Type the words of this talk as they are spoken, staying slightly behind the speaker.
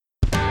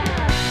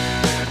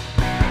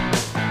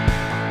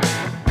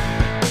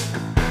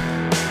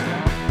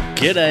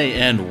G'day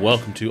and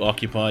welcome to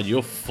Occupied,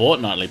 your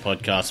fortnightly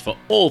podcast for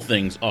all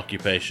things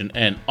occupation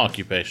and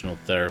occupational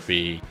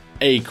therapy.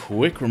 A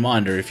quick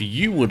reminder, if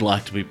you would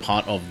like to be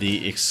part of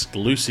the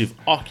exclusive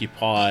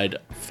Occupied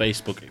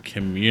Facebook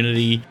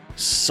community,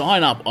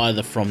 sign up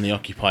either from the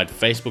Occupied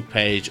Facebook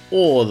page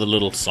or the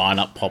little sign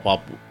up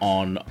pop-up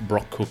on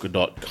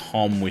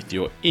brockcooker.com with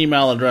your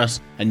email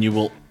address, and you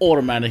will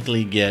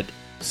automatically get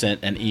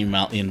sent an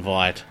email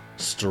invite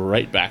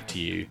straight back to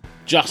you.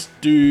 Just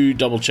do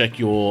double check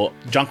your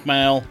junk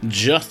mail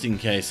just in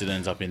case it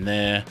ends up in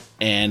there,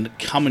 and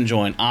come and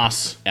join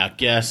us, our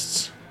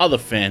guests, other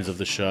fans of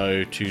the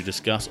show to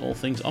discuss all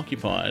things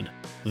occupied.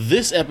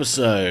 This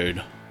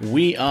episode,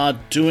 we are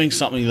doing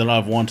something that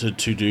I've wanted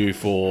to do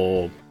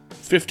for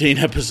 15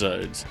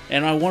 episodes,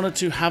 and I wanted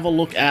to have a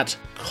look at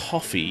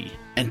coffee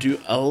and do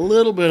a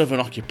little bit of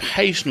an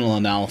occupational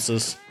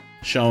analysis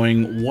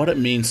showing what it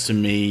means to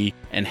me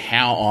and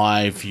how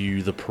I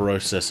view the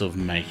process of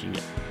making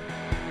it.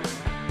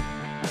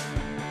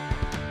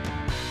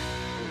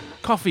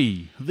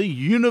 Coffee, the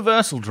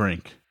universal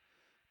drink.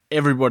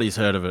 Everybody's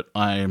heard of it,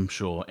 I am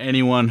sure.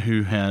 Anyone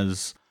who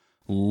has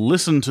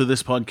listened to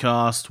this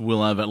podcast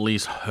will have at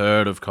least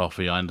heard of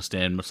coffee. I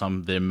understand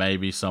there may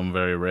be some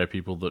very rare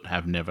people that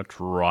have never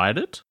tried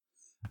it,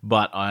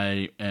 but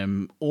I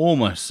am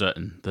almost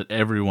certain that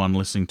everyone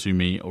listening to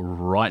me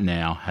right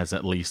now has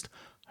at least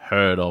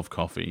heard of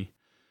coffee.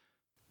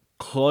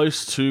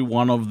 Close to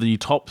one of the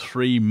top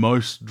 3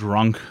 most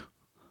drunk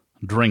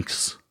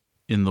drinks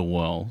in the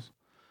world.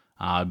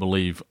 I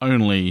believe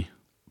only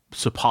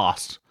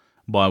surpassed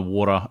by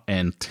water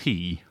and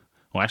tea.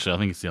 Well, actually, I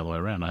think it's the other way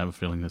around. I have a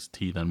feeling there's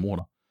tea than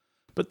water.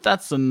 But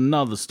that's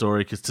another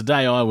story, because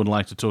today I would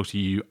like to talk to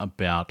you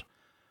about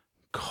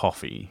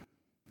coffee.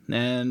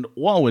 And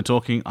while we're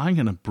talking, I'm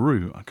going to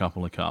brew a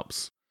couple of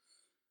cups.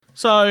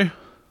 So,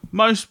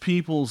 most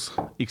people's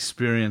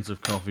experience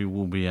of coffee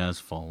will be as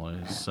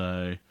follows.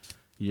 So,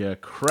 you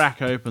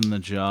crack open the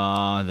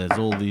jar, there's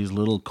all these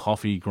little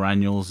coffee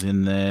granules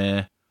in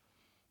there.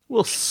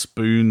 We'll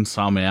spoon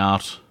some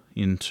out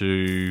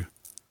into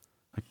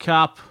a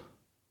cup.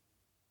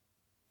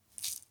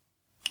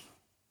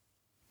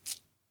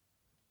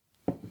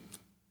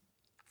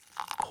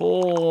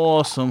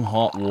 Pour some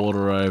hot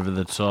water over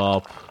the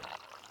top.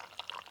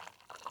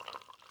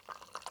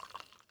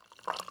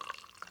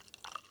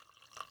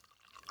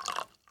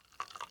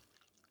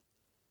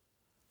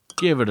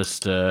 Give it a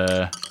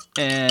stir,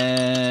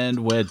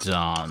 and we're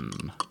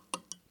done.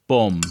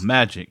 Boom,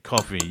 magic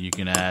coffee. You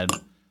can add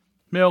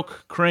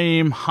milk,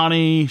 cream,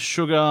 honey,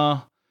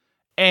 sugar,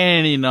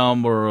 any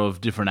number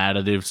of different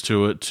additives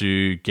to it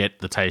to get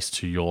the taste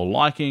to your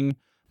liking.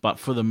 But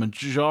for the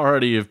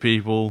majority of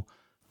people,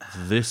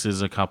 this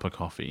is a cup of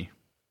coffee.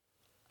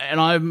 And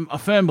I'm a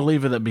firm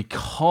believer that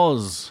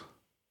because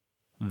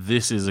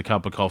this is a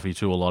cup of coffee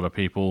to a lot of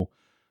people,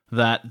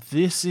 that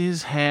this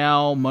is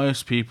how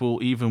most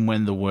people, even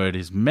when the word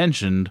is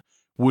mentioned,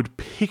 would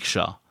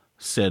picture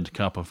said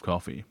cup of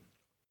coffee.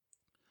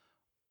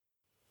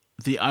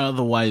 The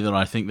other way that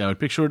I think they would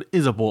picture it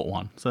is a bought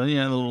one. So, the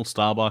little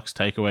Starbucks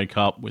takeaway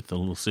cup with the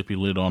little sippy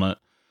lid on it.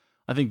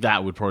 I think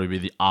that would probably be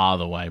the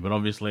other way. But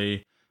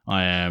obviously,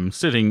 I am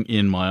sitting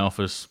in my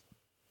office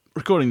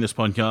recording this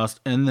podcast,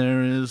 and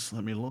there is,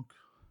 let me look.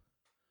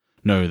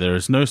 No, there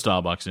is no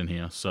Starbucks in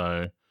here.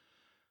 So,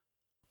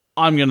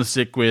 I'm going to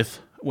stick with,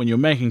 when you're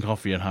making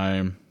coffee at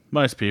home,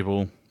 most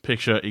people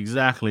picture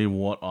exactly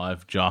what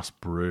I've just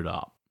brewed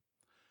up.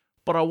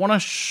 But I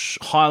want to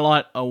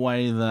highlight a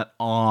way that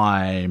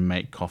I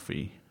make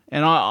coffee.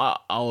 And I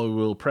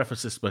will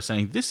preface this by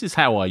saying this is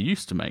how I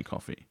used to make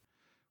coffee.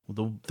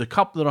 Well, the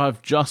cup that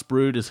I've just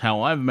brewed is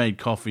how I've made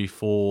coffee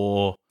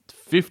for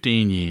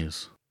 15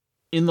 years.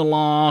 In the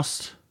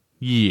last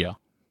year,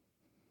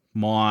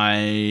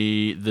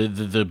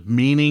 the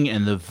meaning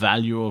and the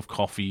value of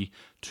coffee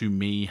to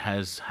me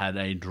has had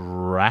a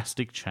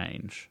drastic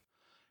change.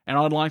 And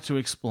I'd like to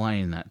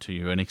explain that to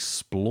you and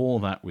explore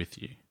that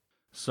with you.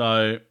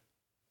 So,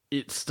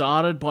 it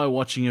started by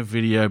watching a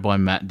video by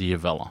Matt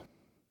Diavella.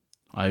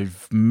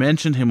 I've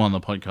mentioned him on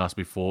the podcast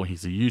before.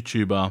 He's a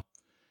YouTuber.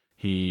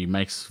 He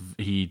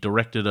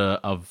directed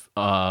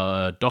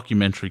a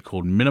documentary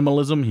called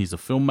Minimalism. He's a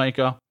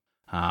filmmaker.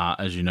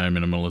 As you know,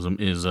 minimalism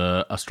is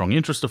a strong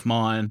interest of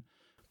mine,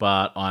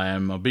 but I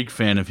am a big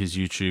fan of his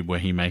YouTube, where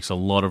he makes a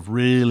lot of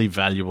really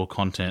valuable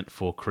content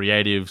for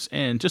creatives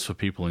and just for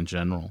people in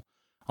general.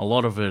 A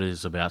lot of it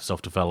is about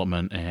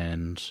self-development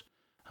and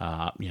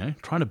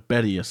trying to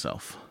better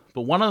yourself.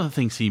 But one of the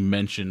things he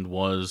mentioned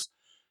was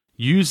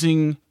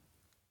using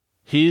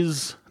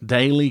his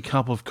daily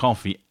cup of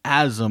coffee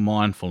as a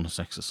mindfulness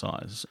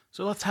exercise.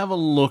 So let's have a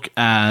look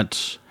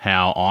at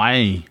how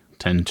I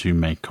tend to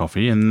make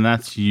coffee, and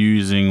that's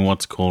using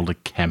what's called a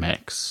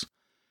Chemex,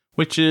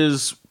 which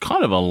is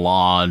kind of a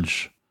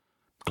large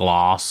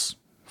glass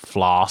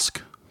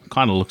flask.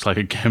 Kind of looks like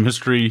a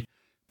chemistry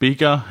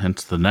beaker,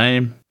 hence the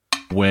name,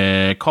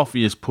 where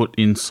coffee is put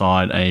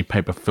inside a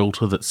paper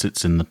filter that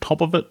sits in the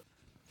top of it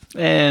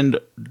and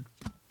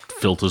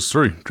filters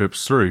through,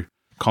 drips through.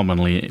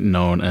 commonly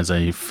known as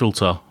a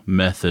filter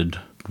method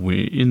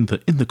in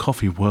the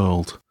coffee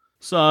world.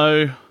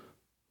 So,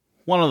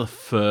 one of the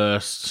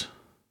first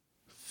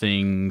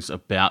things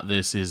about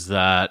this is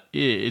that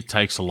it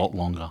takes a lot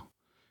longer.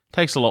 It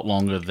takes a lot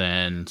longer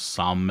than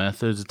some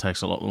methods. It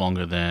takes a lot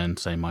longer than,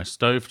 say, my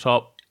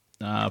stovetop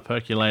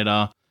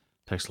percolator.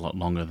 It takes a lot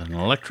longer than an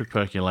electric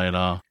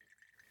percolator.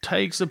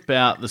 Takes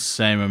about the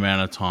same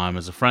amount of time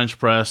as a French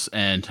press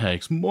and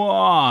takes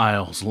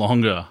miles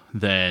longer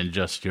than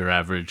just your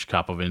average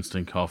cup of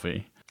instant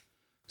coffee.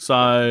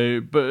 So,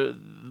 but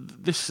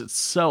this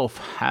itself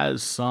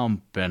has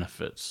some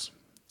benefits.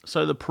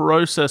 So the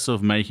process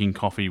of making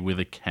coffee with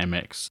a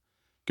Chemex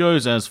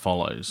goes as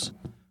follows.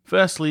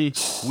 Firstly,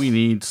 we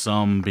need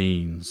some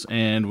beans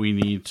and we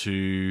need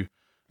to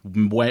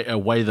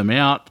weigh them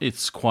out.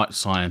 It's quite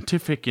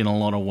scientific in a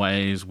lot of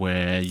ways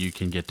where you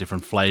can get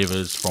different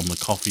flavors from the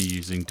coffee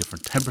using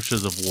different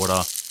temperatures of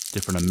water,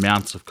 different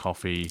amounts of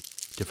coffee,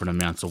 different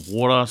amounts of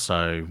water.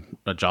 So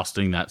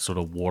adjusting that sort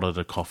of water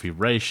to coffee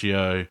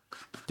ratio,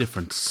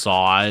 different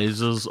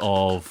sizes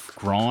of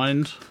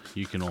grind.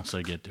 You can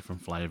also get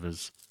different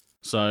flavors.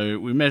 So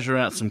we measure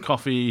out some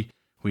coffee,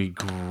 we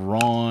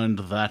grind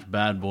that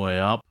bad boy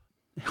up.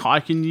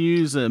 I can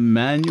use a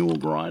manual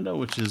grinder,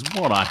 which is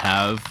what I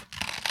have.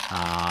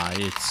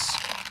 It's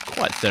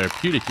quite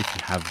therapeutic if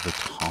you have the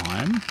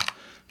time,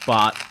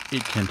 but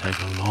it can take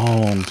a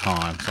long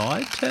time. So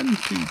I tend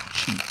to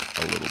cheat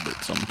a little bit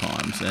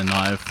sometimes, and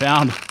I've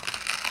found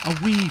a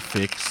wee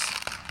fix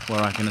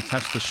where I can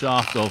attach the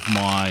shaft of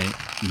my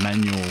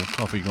manual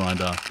coffee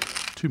grinder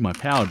to my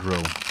power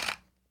drill.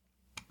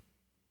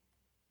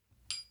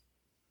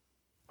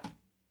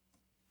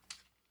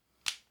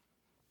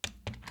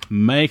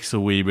 Makes a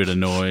wee bit of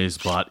noise,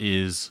 but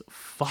is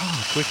far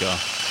quicker,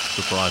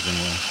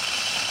 surprisingly.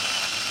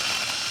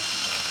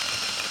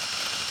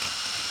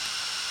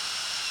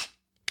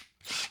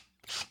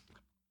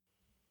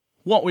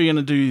 What we're going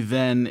to do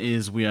then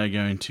is we are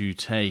going to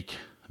take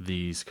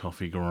these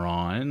coffee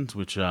grinds,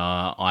 which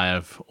I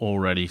have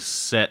already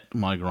set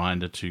my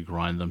grinder to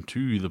grind them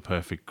to the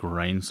perfect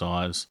grain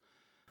size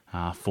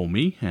for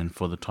me and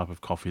for the type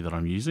of coffee that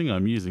I'm using.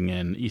 I'm using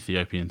an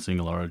Ethiopian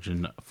single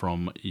origin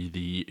from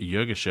the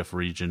Yirgacheffe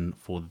region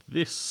for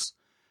this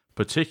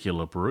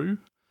particular brew.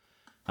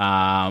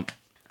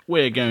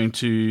 We're going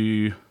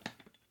to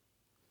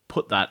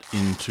put that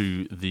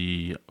into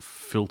the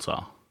filter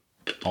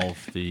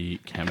of the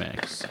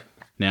Chemex.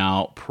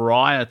 Now,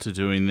 prior to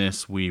doing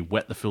this, we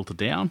wet the filter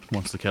down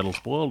once the kettle's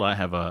boiled. I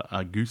have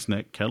a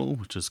gooseneck kettle,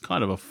 which is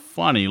kind of a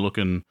funny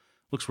looking,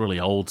 looks really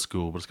old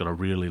school, but it's got a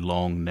really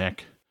long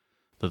neck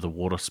that the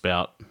water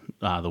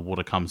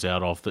comes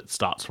out of, that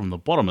starts from the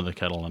bottom of the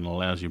kettle and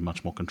allows you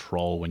much more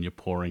control when you're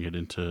pouring it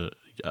into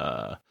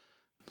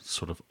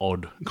sort of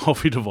odd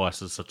coffee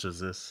devices such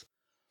as this.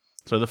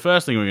 So the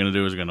first thing we're going to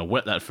do is we're going to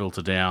wet that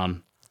filter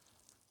down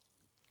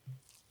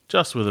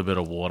just with a bit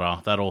of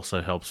water. That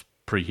also helps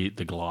preheat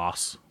the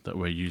glass that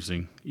we're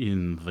using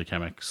in the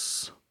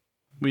Chemex.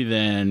 We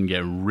then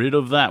get rid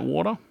of that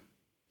water,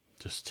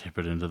 just tip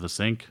it into the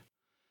sink,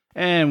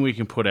 and we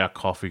can put our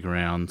coffee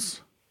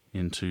grounds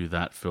into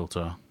that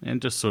filter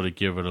and just sort of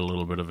give it a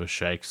little bit of a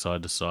shake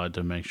side to side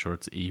to make sure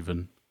it's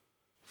even.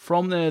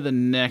 From there, the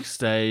next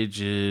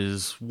stage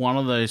is one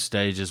of those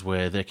stages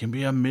where there can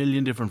be a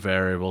million different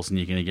variables and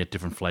you're going to get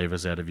different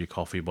flavors out of your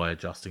coffee by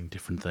adjusting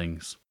different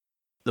things.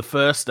 The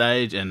first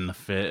stage, and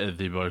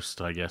the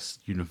most, I guess,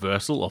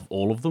 universal of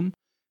all of them,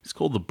 is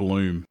called the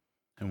bloom.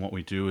 And what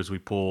we do is we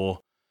pour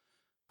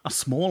a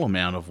small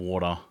amount of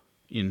water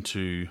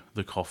into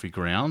the coffee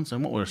grounds,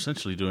 and what we're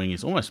essentially doing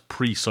is almost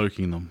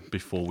pre-soaking them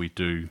before we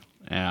do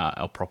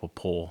our proper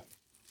pour.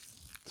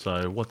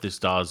 So what this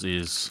does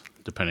is,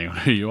 depending on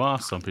who you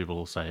ask, some people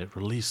will say it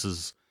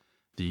releases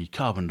the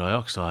carbon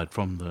dioxide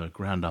from the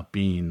ground up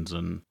beans,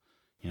 and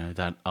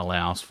that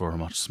allows for a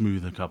much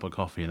smoother cup of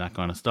coffee and that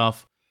kind of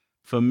stuff.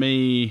 For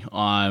me,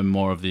 I'm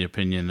more of the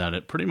opinion that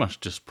it pretty much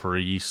just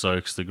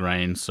pre-soaks the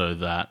grains so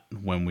that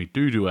when we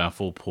do our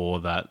full pour,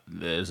 that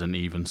there's an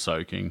even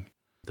soaking.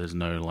 There's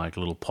no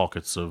little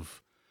pockets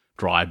of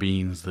dry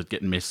beans that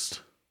get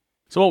missed.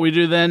 So what we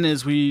do then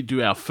is we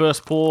do our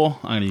first pour.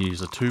 I'm going to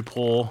use a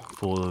 2-pour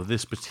for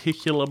this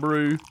particular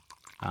brew.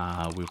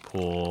 We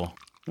pour,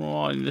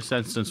 in this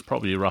instance,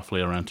 probably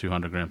roughly around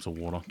 200 grams of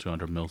water,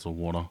 200 mils of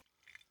water.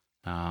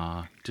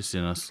 Just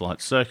in a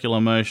slight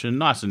circular motion,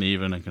 nice and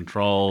even and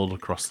controlled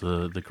across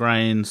the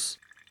grains.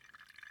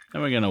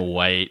 Then we're going to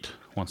wait,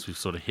 once we've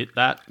sort of hit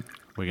that,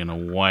 we're going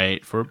to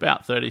wait for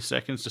about 30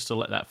 seconds just to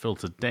let that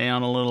filter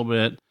down a little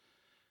bit.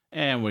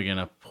 And we're going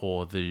to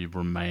pour the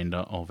remainder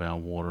of our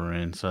water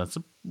in. So it's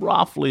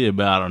roughly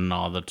about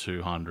another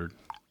 200.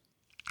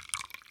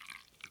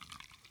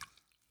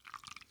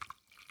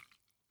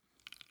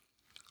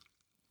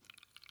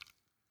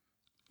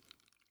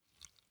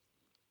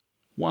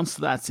 Once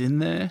that's in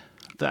there,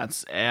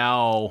 that's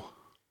our,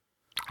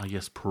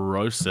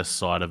 process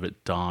side of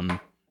it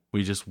done.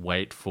 We just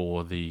wait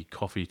for the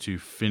coffee to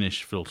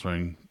finish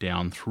filtering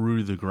down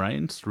through the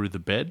grains, through the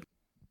bed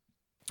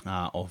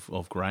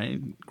of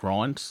grind.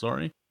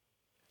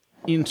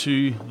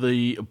 into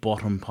the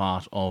bottom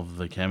part of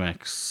the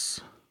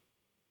Chemex.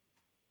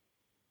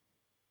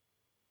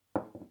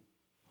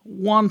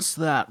 Once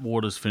that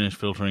water's finished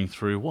filtering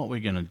through, what we're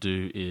going to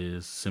do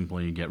is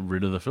simply get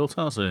rid of the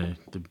filter. So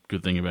the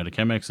good thing about a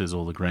Chemex is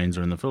all the grains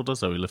are in the filter.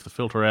 So we lift the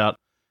filter out,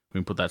 we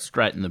can put that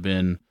straight in the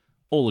bin.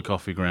 All the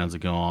coffee grounds are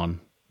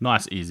gone.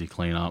 Nice, easy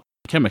cleanup.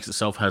 The Chemex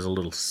itself has a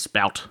little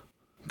spout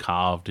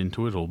carved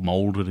into it or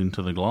molded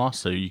into the glass,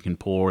 so you can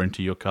pour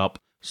into your cup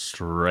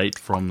straight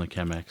from the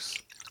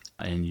Chemex.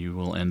 And you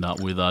will end up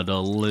with a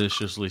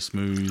deliciously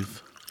smooth,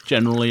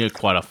 generally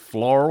quite a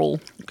floral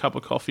cup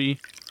of coffee.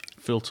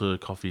 Filter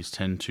coffees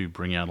tend to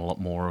bring out a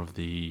lot more of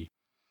the,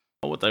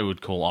 what they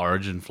would call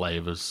origin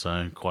flavors.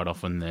 So quite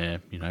often they're,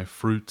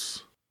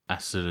 fruits,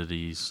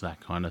 acidities, that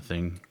kind of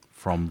thing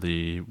from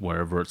the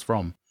wherever it's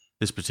from.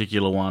 This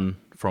particular one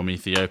from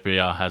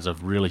Ethiopia has a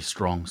really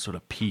strong sort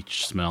of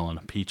peach smell and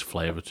a peach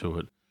flavor to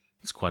it.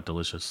 It's quite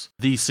delicious.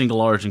 These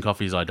single origin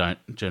coffees I don't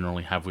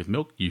generally have with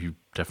milk. You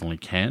definitely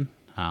can.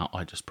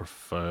 I just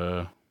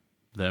prefer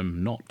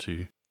them not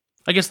to.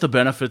 I guess the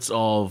benefits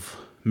of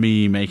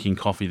me making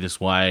coffee this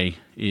way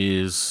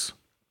is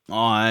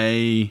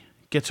I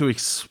get to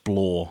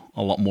explore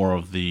a lot more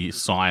of the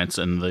science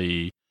and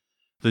the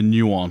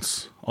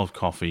nuance of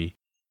coffee.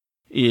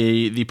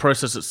 The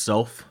process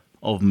itself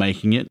of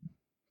making it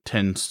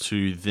tends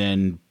to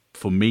then,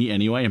 for me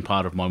anyway, and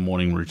part of my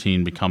morning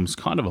routine, becomes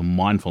kind of a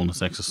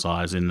mindfulness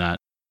exercise in that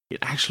it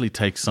actually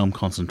takes some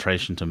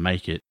concentration to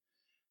make it.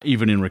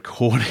 Even in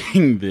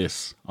recording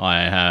this,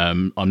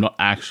 I'm not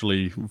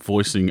actually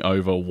voicing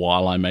over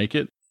while I make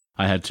it.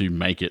 I had to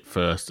make it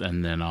first,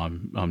 and then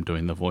I'm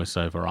doing the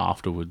voiceover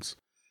afterwards,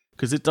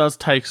 because it does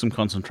take some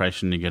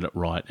concentration to get it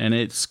right, and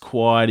it's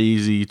quite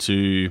easy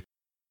to,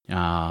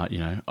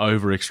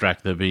 over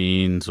extract the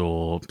beans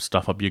or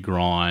stuff up your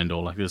grind,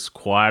 or there's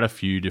quite a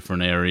few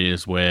different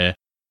areas where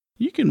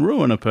you can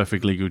ruin a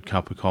perfectly good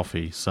cup of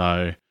coffee.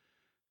 So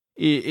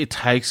it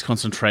takes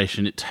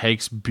concentration, it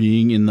takes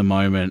being in the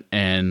moment,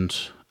 and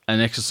an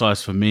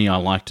exercise for me, I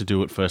like to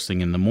do it first thing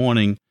in the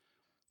morning,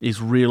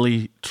 is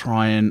really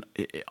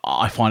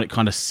I find it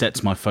kind of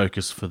sets my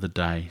focus for the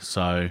day.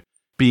 So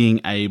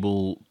being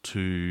able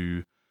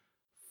to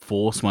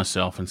force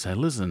myself and say,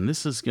 listen,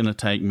 this is going to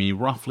take me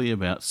roughly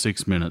about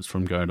 6 minutes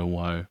from go to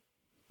woe.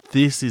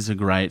 This is a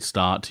great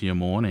start to your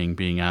morning,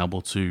 being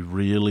able to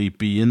really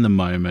be in the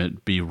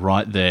moment, be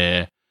right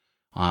there.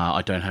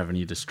 I don't have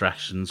any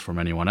distractions from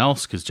anyone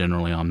else, because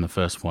generally I'm the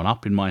first one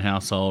up in my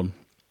household.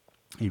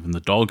 Even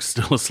the dog's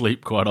still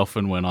asleep quite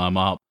often when I'm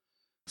up.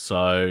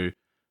 So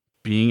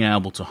being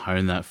able to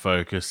hone that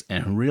focus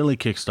and really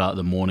kickstart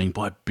the morning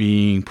by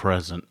being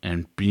present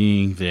and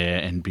being there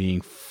and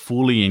being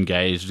fully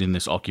engaged in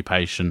this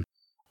occupation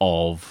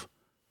of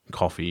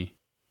coffee.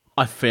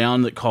 I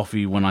found that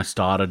coffee, when I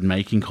started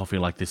making coffee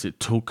like this, it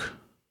took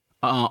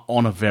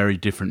on a very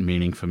different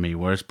meaning for me,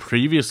 whereas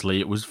previously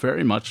it was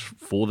very much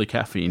for the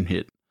caffeine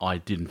hit. I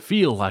didn't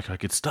feel like I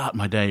could start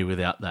my day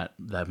without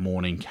that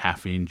morning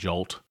caffeine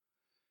jolt.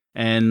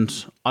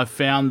 And I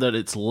found that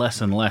it's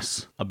less and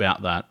less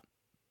about that.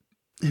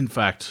 In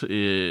fact,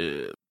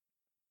 if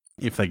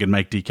they could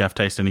make decaf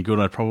taste any good,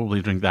 I'd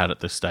probably drink that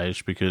at this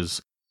stage,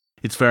 because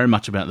it's very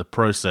much about the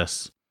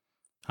process.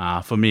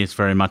 For me, it's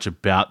very much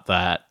about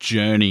that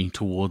journey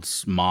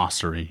towards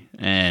mastery.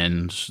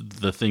 And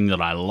the thing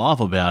that I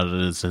love about it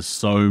is there's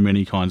so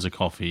many kinds of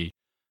coffee.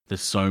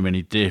 There's so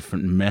many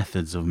different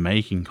methods of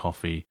making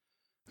coffee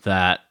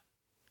that,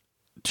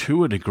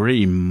 to a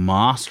degree,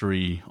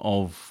 mastery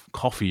of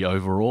coffee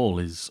overall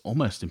is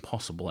almost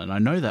impossible. And I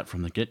know that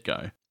from the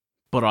get-go.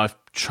 But I've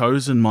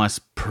chosen my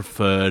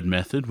preferred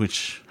method,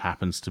 which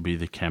happens to be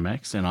the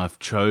Chemex, and I've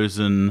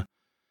chosen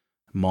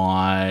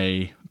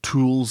my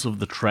tools of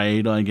the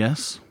trade, I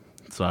guess.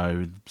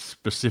 So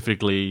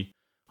specifically,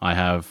 I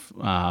have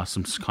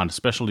some kind of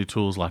specialty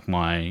tools like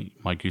my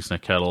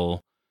gooseneck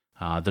kettle,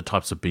 the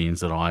types of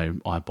beans that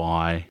I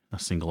buy are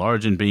single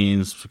origin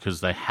beans, because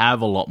they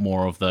have a lot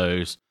more of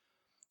those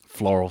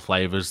floral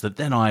flavors that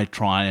then I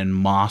try and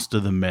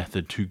master the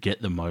method to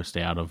get the most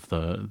out of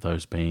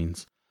those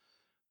beans.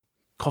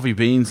 Coffee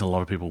beans, a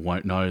lot of people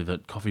won't know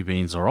that coffee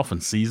beans are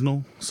often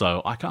seasonal,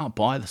 so I can't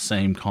buy the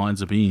same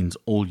kinds of beans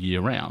all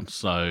year round.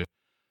 So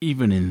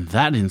even in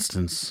that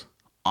instance,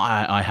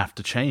 I have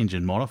to change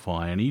and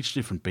modify, and each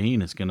different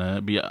bean is going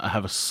to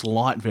have a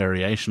slight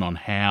variation on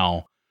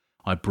how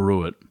I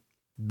brew it.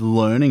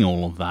 Learning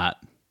all of that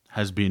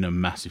has been a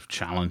massive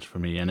challenge for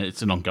me, and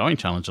it's an ongoing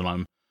challenge, and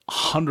I'm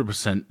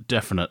 100%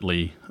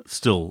 definitely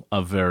still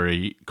a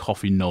very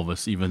coffee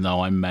novice, even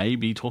though I may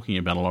be talking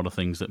about a lot of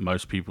things that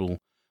most people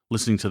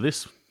listening to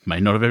this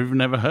may not have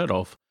even ever heard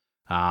of.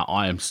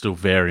 I am still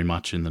very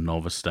much in the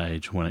novice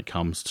stage when it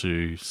comes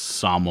to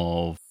some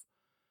of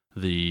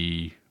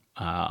the,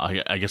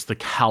 I guess, the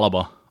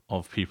caliber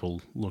of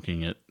people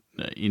looking at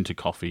into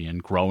coffee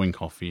and growing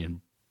coffee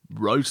and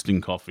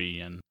roasting coffee,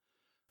 and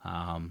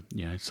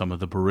some of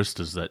the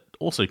baristas that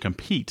also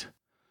compete.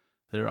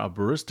 There are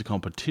barista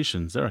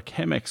competitions, there are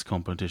Chemex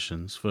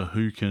competitions for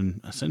who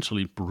can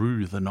essentially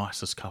brew the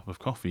nicest cup of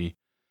coffee.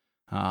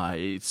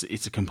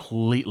 It's a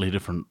completely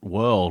different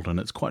world, and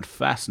it's quite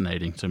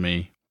fascinating to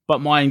me. But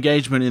my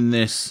engagement in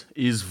this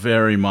is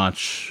very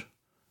much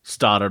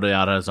started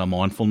out as a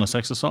mindfulness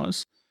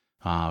exercise.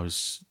 I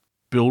was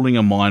building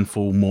a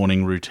mindful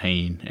morning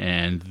routine,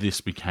 and this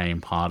became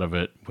part of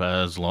it,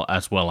 as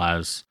well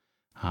as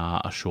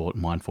a short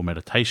mindful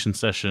meditation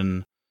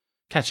session,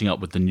 catching up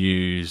with the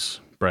news,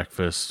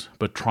 breakfast,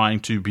 but trying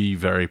to be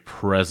very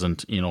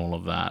present in all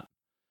of that.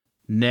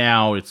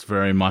 Now it's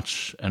very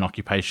much an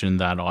occupation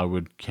that I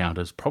would count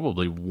as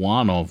probably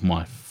one of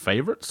my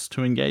favorites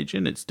to engage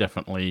in. It's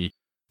definitely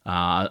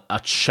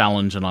a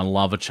challenge, and I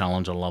love a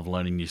challenge. I love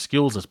learning new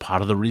skills. That's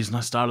part of the reason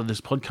I started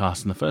this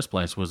podcast in the first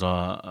place, was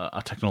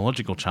a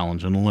technological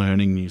challenge and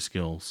learning new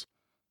skills.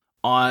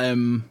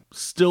 I'm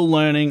still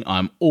learning.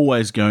 I'm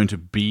always going to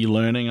be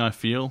learning, I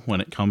feel,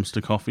 when it comes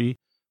to coffee,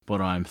 but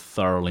I'm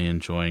thoroughly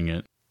enjoying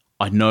it.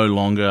 I no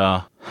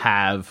longer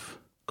have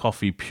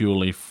coffee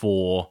purely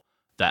for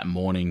that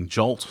morning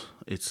jolt.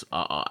 It's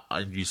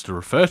I used to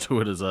refer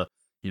to it as a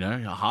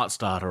heart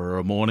starter or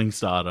a morning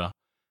starter,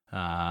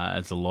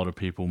 as a lot of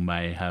people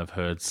may have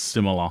heard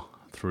similar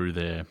through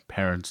their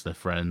parents, their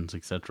friends,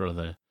 etc.,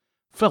 their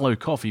fellow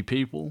coffee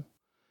people.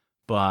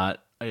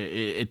 But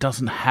it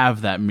doesn't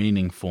have that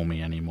meaning for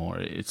me anymore.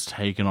 It's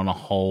taken on a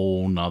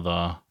whole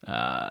nother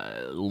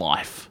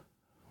life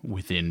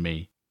within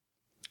me.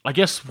 I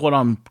guess what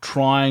I'm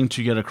trying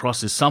to get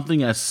across is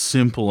something as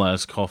simple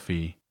as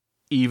coffee,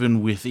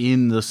 even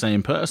within the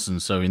same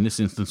person. So in this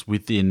instance,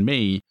 within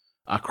me,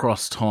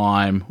 across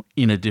time,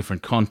 in a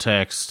different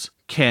context,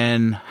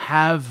 can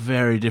have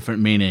very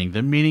different meaning.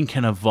 The meaning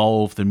can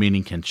evolve, the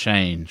meaning can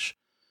change.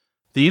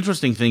 The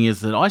interesting thing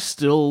is that I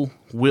still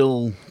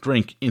will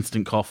drink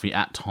instant coffee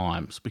at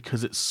times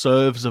because it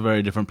serves a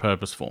very different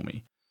purpose for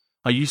me.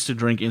 I used to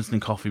drink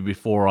instant coffee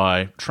before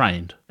I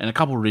trained, and a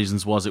couple of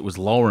reasons was it was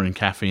lower in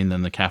caffeine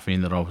than the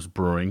caffeine that I was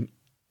brewing.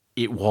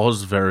 It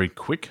was very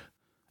quick,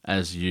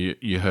 as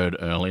you heard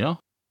earlier,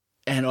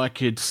 and I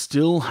could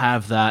still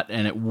have that,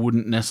 and it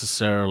wouldn't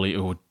necessarily,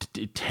 or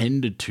it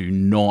tended to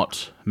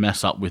not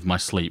mess up with my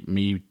sleep.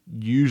 Me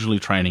usually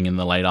training in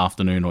the late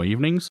afternoon or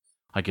evenings,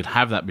 I could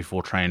have that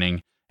before training,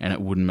 and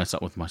it wouldn't mess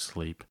up with my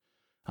sleep.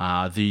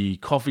 The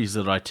coffees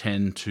that I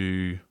tend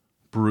to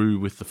brew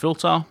with the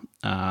filter,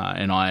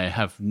 and I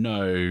have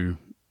no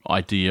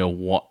idea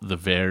what the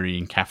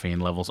varying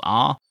caffeine levels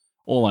are.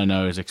 All I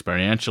know is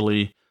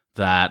experientially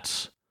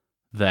that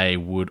they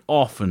would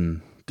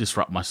often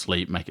disrupt my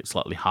sleep, make it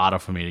slightly harder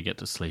for me to get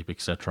to sleep,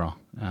 etc.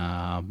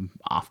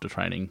 After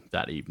training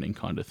that evening,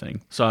 kind of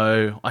thing.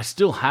 So I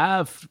still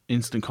have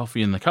instant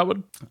coffee in the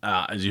cupboard.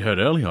 As you heard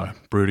earlier, I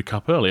brewed a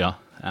cup earlier,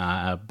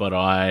 but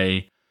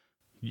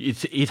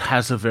it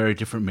has a very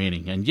different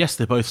meaning. And yes,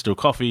 they're both still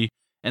coffee,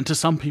 and to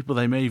some people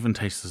they may even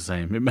taste the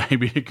same. It may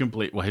be a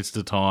complete waste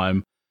of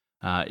time.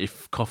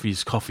 If coffee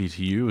is coffee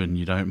to you and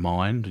you don't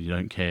mind, you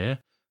don't care,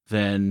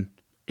 then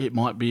it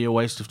might be a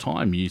waste of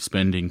time, you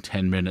spending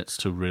 10 minutes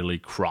to really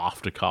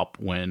craft a cup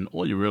when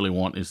all you really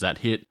want is that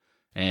hit,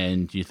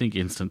 and you think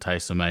instant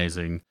tastes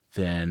amazing.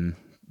 Then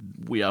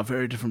we are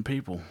very different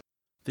people.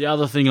 The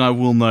other thing I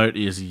will note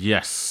is,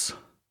 yes,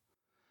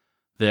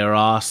 there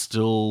are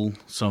still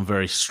some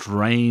very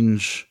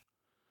strange,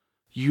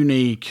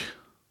 unique,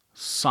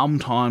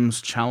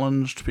 sometimes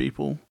challenged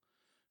people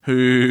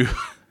who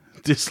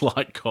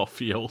dislike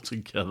coffee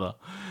altogether.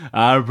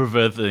 I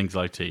prefer things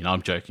like tea. No,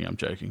 I'm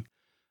joking.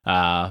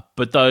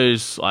 But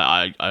those,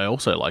 I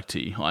also like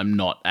tea. I'm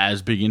not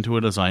as big into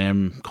it as I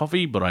am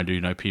coffee, but I do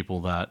know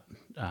people that,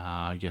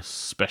 I guess,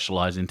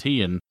 specialize in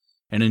tea and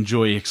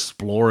enjoy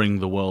exploring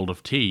the world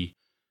of tea,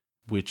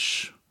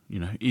 which,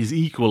 is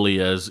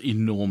equally as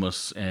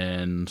enormous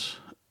and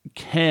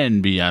can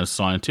be as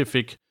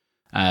scientific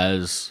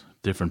as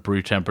different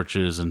brew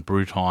temperatures and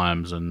brew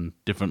times and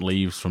different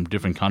leaves from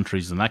different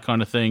countries and that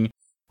kind of thing,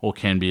 or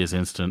can be as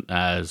instant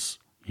as,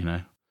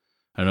 an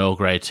Earl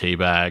Grey tea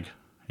bag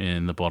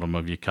in the bottom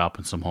of your cup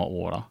and some hot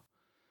water.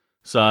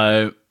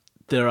 So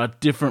there are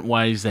different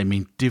ways, they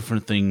mean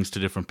different things to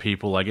different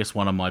people. I guess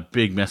one of my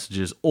big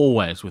messages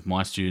always with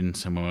my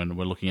students and when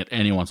we're looking at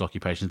anyone's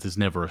occupations is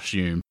never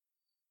assume.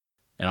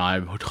 And I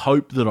would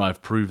hope that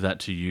I've proved that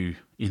to you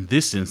in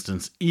this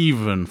instance,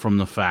 even from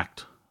the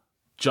fact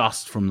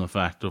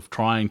of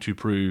trying to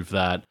prove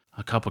that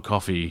a cup of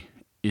coffee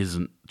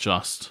isn't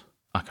just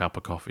a cup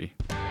of coffee.